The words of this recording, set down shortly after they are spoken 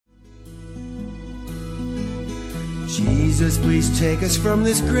Jesus, please take us from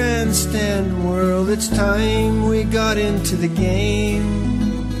this grandstand world. It's time we got into the game.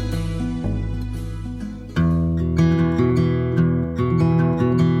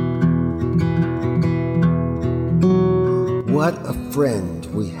 What a friend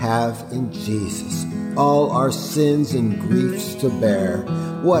we have in Jesus, all our sins and griefs to bear.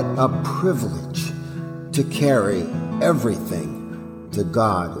 What a privilege to carry everything to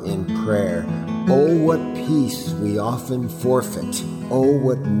God in prayer. Oh, what peace we often forfeit. Oh,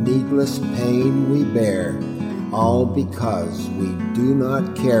 what needless pain we bear, all because we do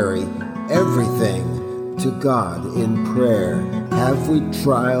not carry everything to God in prayer. Have we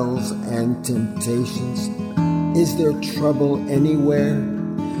trials and temptations? Is there trouble anywhere?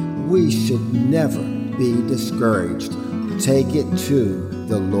 We should never be discouraged. Take it to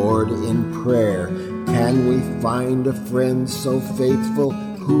the Lord in prayer. Can we find a friend so faithful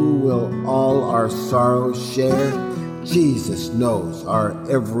who will all our sorrows share? Jesus knows our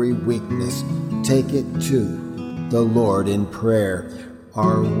every weakness. Take it to the Lord in prayer.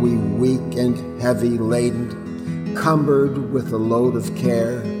 Are we weak and heavy laden, cumbered with a load of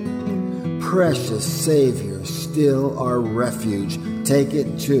care? Precious Savior, still our refuge. Take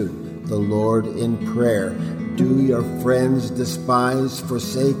it to the Lord in prayer. Do your friends despise,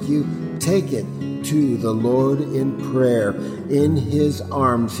 forsake you? Take it to the Lord in prayer. In his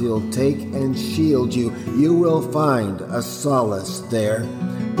arms he'll take and shield you. You will find a solace there.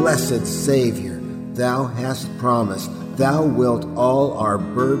 Blessed Savior, thou hast promised, thou wilt all our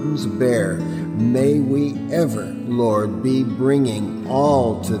burdens bear. May we ever, Lord, be bringing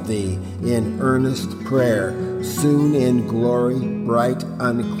all to thee in earnest prayer. Soon in glory, bright,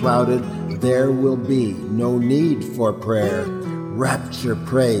 unclouded, there will be no need for prayer. Rapture,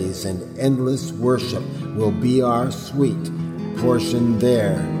 praise, and endless worship will be our sweet portion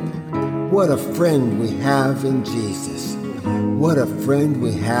there. What a friend we have in Jesus. What a friend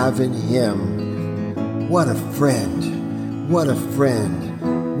we have in him. What a friend. What a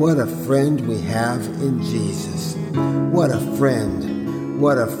friend. What a friend we have in Jesus. What a friend.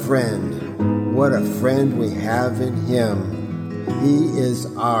 What a friend. What a friend we have in him. He is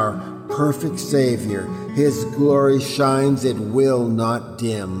our perfect Savior. His glory shines, it will not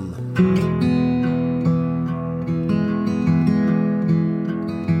dim.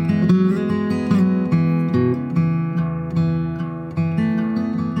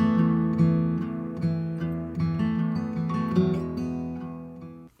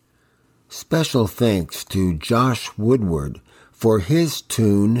 Special thanks to Josh Woodward for his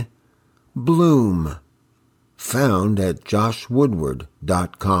tune, Bloom, found at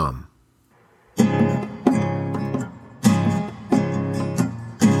joshwoodward.com.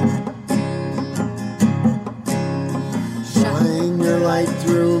 Shine your light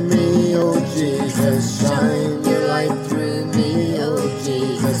through me, oh Jesus. Shine your light through me, oh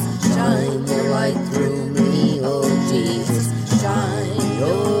Jesus. Shine your light through me, oh Jesus. Shine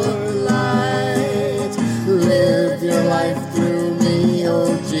your light. Live your life through me,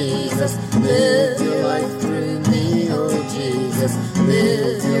 oh Jesus. Live your life through me, oh Jesus.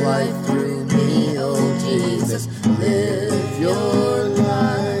 Live your life through me, oh Jesus. Live your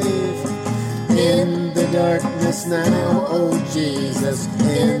life in the darkness now, oh Jesus.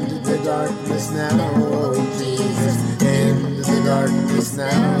 End the darkness now, oh Jesus. End the darkness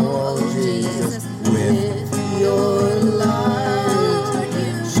now, oh Jesus. With your light,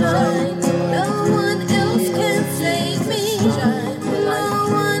 shine the light. No one else can save me. No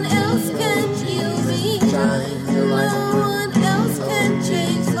one else can heal me. No one else can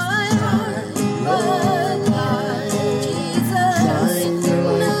change my heart but Jesus.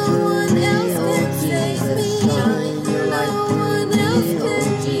 No one else can save me. No one else can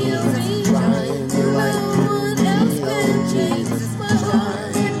heal me. No one else can change my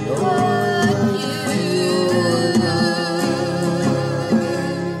heart but you.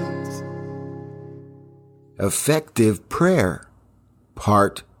 Effective Prayer,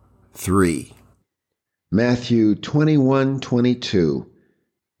 Part 3. Matthew 21:22.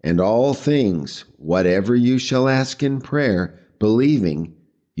 And all things, whatever you shall ask in prayer, believing,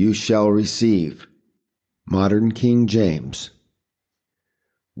 you shall receive. Modern King James.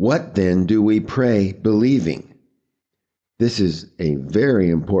 What then do we pray believing? This is a very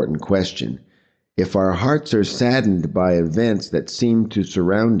important question. If our hearts are saddened by events that seem to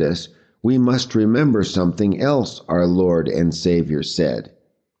surround us, we must remember something else our Lord and Savior said.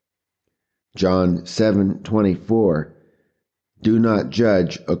 John 7:24, do not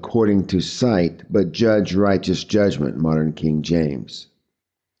judge according to sight, but judge righteous judgment, Modern King James.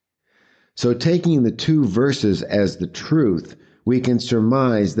 So taking the two verses as the truth, we can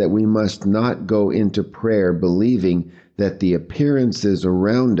surmise that we must not go into prayer believing that the appearances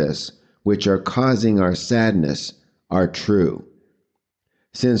around us, which are causing our sadness, are true.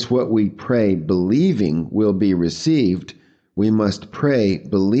 Since what we pray believing will be received, we must pray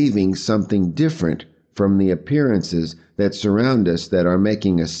believing something different from the appearances that surround us that are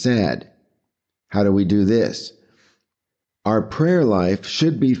making us sad. How do we do this? Our prayer life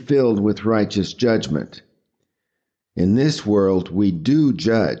should be filled with righteous judgment. In this world, we do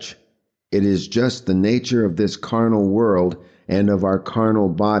judge. It is just the nature of this carnal world and of our carnal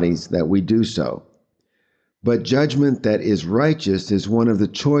bodies that we do so. But judgment that is righteous is one of the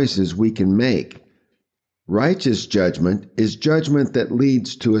choices we can make. Righteous judgment is judgment that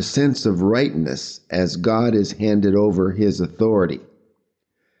leads to a sense of rightness as God is handed over his authority.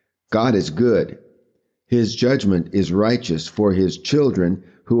 God is good. His judgment is righteous for his children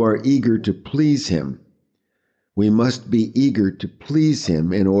who are eager to please him. We must be eager to please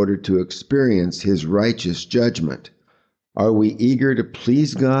him in order to experience his righteous judgment. Are we eager to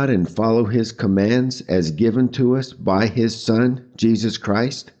please God and follow his commands as given to us by his Son, Jesus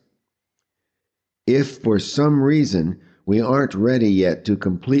Christ? If for some reason we aren't ready yet to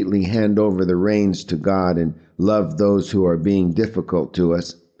completely hand over the reins to God and love those who are being difficult to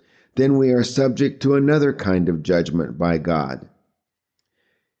us, then we are subject to another kind of judgment by God.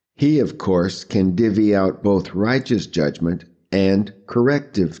 He, of course, can divvy out both righteous judgment and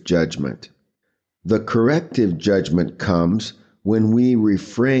corrective judgment. The corrective judgment comes when we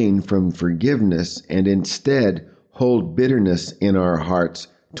refrain from forgiveness and instead hold bitterness in our hearts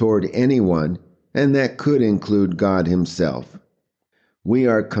toward anyone, and that could include God himself. We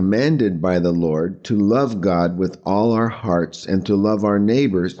are commanded by the Lord to love God with all our hearts and to love our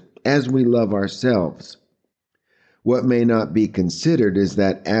neighbors as we love ourselves. What may not be considered is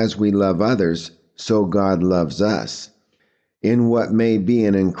that as we love others, so God loves us. In what may be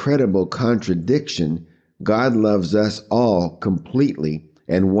an incredible contradiction, God loves us all completely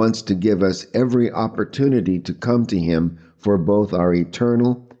and wants to give us every opportunity to come to him for both our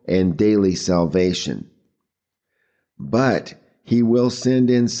eternal and daily salvation. But he will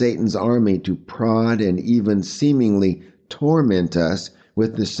send in Satan's army to prod and even seemingly torment us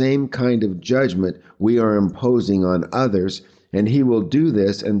with the same kind of judgment we are imposing on others, and he will do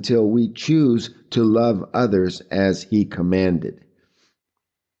this until we choose to love others as he commanded.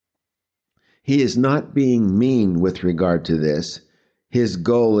 He is not being mean with regard to this. His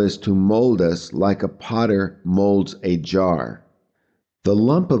goal is to mold us like a potter molds a jar. The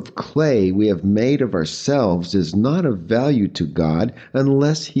lump of clay we have made of ourselves is not of value to God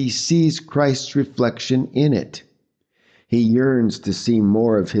unless he sees Christ's reflection in it. He yearns to see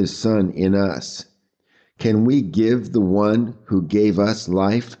more of his Son in us. Can we give the one who gave us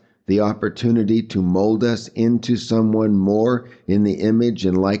life the opportunity to mold us into someone more in the image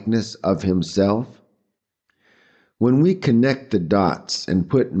and likeness of himself? When we connect the dots and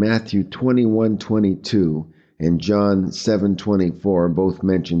put Matthew 21:22 and John 7:24, both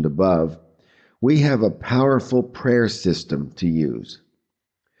mentioned above, we have a powerful prayer system to use.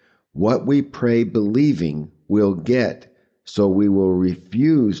 What we pray believing we'll get, so we will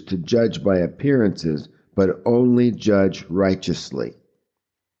refuse to judge by appearances, but only judge righteously.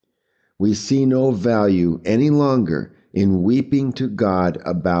 We see no value any longer in weeping to God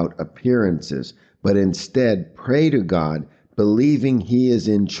about appearances, but instead pray to God, believing he is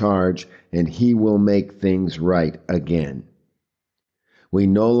in charge and he will make things right again. We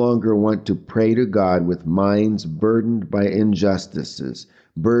no longer want to pray to God with minds burdened by injustices,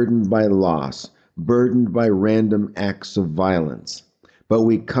 burdened by loss, burdened by random acts of violence. But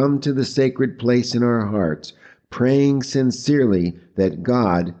we come to the sacred place in our hearts, praying sincerely that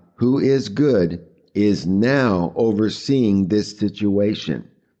God, who is good, is now overseeing this situation.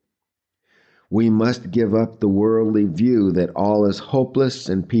 We must give up the worldly view that all is hopeless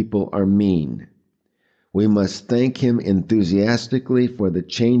and people are mean. We must thank him enthusiastically for the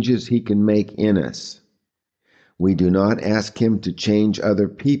changes he can make in us. We do not ask him to change other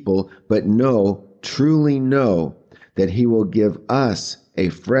people, but truly know, that he will give us a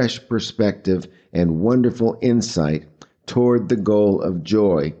fresh perspective and wonderful insight toward the goal of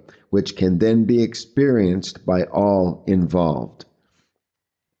joy, which can then be experienced by all involved.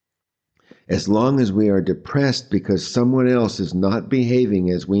 As long as we are depressed because someone else is not behaving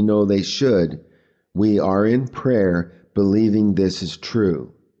as we know they should, we are in prayer believing this is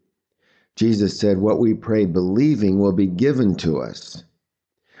true. Jesus said what we pray believing will be given to us.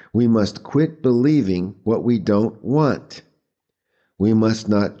 We must quit believing what we don't want. We must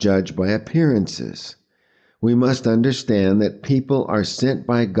not judge by appearances. We must understand that people are sent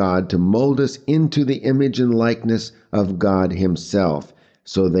by God to mold us into the image and likeness of God Himself,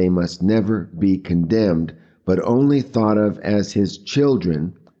 so they must never be condemned, but only thought of as His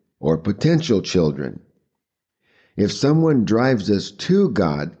children or potential children. If someone drives us to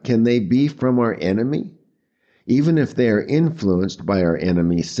God, can they be from our enemy? Even if they are influenced by our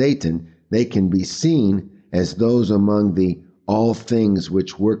enemy, Satan, they can be seen as those among the all things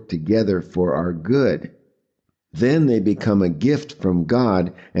which work together for our good. Then they become a gift from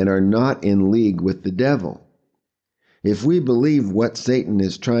God and are not in league with the devil. If we believe what Satan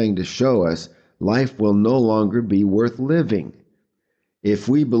is trying to show us, life will no longer be worth living. If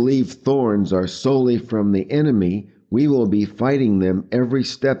we believe thorns are solely from the enemy, we will be fighting them every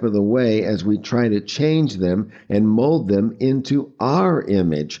step of the way as we try to change them and mold them into our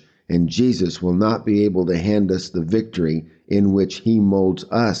image, and Jesus will not be able to hand us the victory in which He molds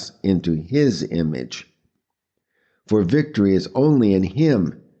us into His image. For victory is only in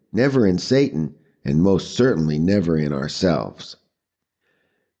Him, never in Satan, and most certainly never in ourselves.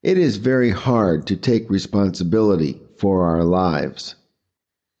 It is very hard to take responsibility for our lives.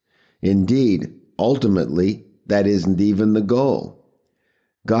 Indeed, ultimately, that isn't even the goal.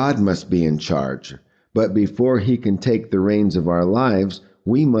 God must be in charge, but before He can take the reins of our lives,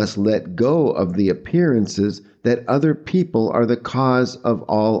 we must let go of the appearances that other people are the cause of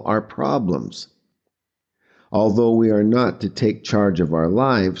all our problems. Although we are not to take charge of our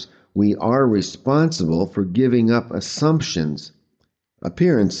lives, we are responsible for giving up assumptions,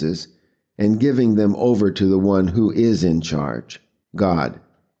 appearances, and giving them over to the one who is in charge, God.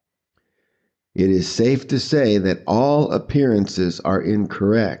 It is safe to say that all appearances are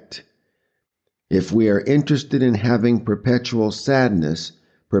incorrect. If we are interested in having perpetual sadness,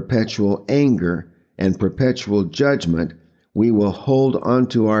 perpetual anger, and perpetual judgment, we will hold on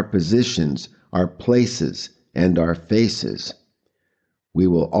to our positions, our places, and our faces. We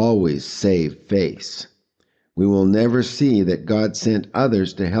will always save face. We will never see that God sent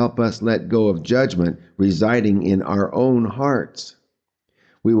others to help us let go of judgment residing in our own hearts.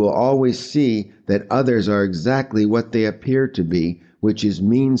 We will always see that others are exactly what they appear to be, which is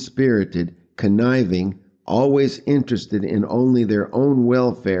mean-spirited, conniving, always interested in only their own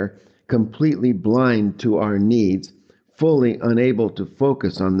welfare, completely blind to our needs, fully unable to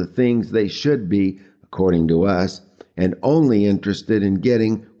focus on the things they should be, according to us, and only interested in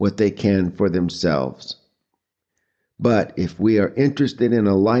getting what they can for themselves. But if we are interested in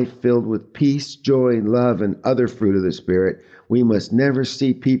a life filled with peace, joy, love, and other fruit of the Spirit, we must never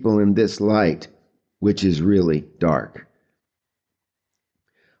see people in this light, which is really dark.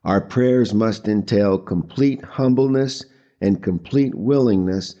 Our prayers must entail complete humbleness and complete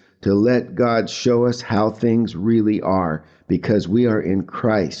willingness to let God show us how things really are, because we are in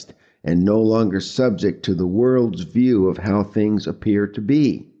Christ and no longer subject to the world's view of how things appear to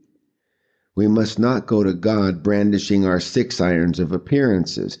be. We must not go to God brandishing our 6 irons of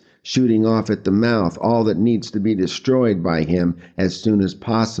appearances, shooting off at the mouth all that needs to be destroyed by Him as soon as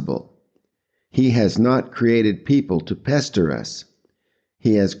possible. He has not created people to pester us.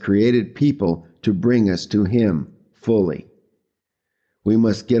 He has created people to bring us to Him fully. We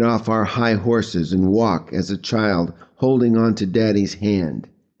must get off our high horses and walk as a child, holding on to Daddy's hand.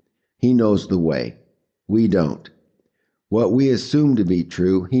 He knows the way. We don't. What we assume to be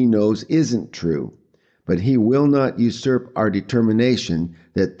true, He knows isn't true. But He will not usurp our determination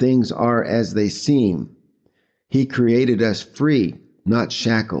that things are as they seem. He created us free, not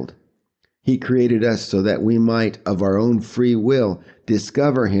shackled. He created us so that we might, of our own free will,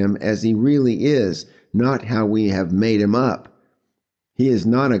 discover Him as He really is, not how we have made Him up. He is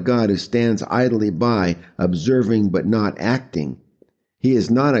not a God who stands idly by, observing but not acting. He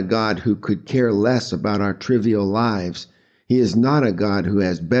is not a God who could care less about our trivial lives. He is not a God who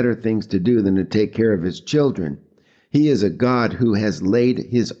has better things to do than to take care of His children. He is a God who has laid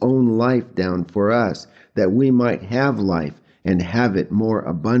His own life down for us, that we might have life and have it more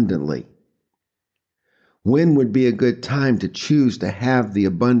abundantly. When would be a good time to choose to have the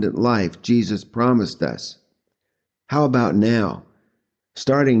abundant life Jesus promised us? How about now?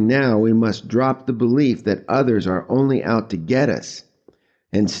 Starting now, we must drop the belief that others are only out to get us.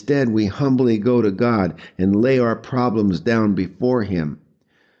 Instead, we humbly go to God and lay our problems down before Him.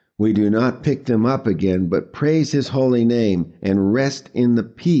 We do not pick them up again, but praise His holy name and rest in the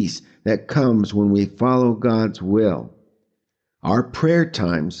peace that comes when we follow God's will. Our prayer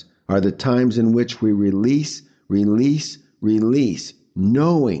times are the times in which we release,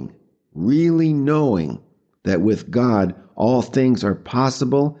 knowing, really knowing that with God all things are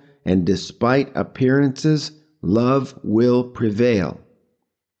possible, and despite appearances, love will prevail.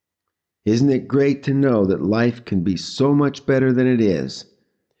 Isn't it great to know that life can be so much better than it is?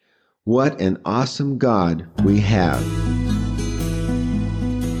 What an awesome God we have.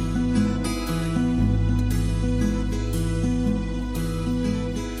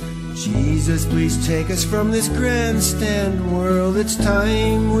 Jesus, please take us from this grandstand world. It's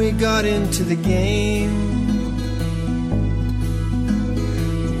time we got into the game.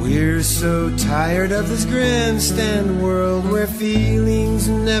 We're so tired of this grandstand world where feelings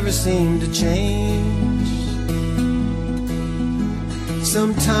never seem to change.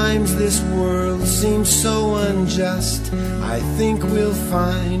 Sometimes this world seems so unjust. I think we'll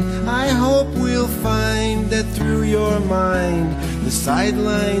find, I hope we'll find that through your mind the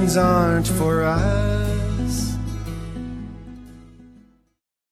sidelines aren't for us.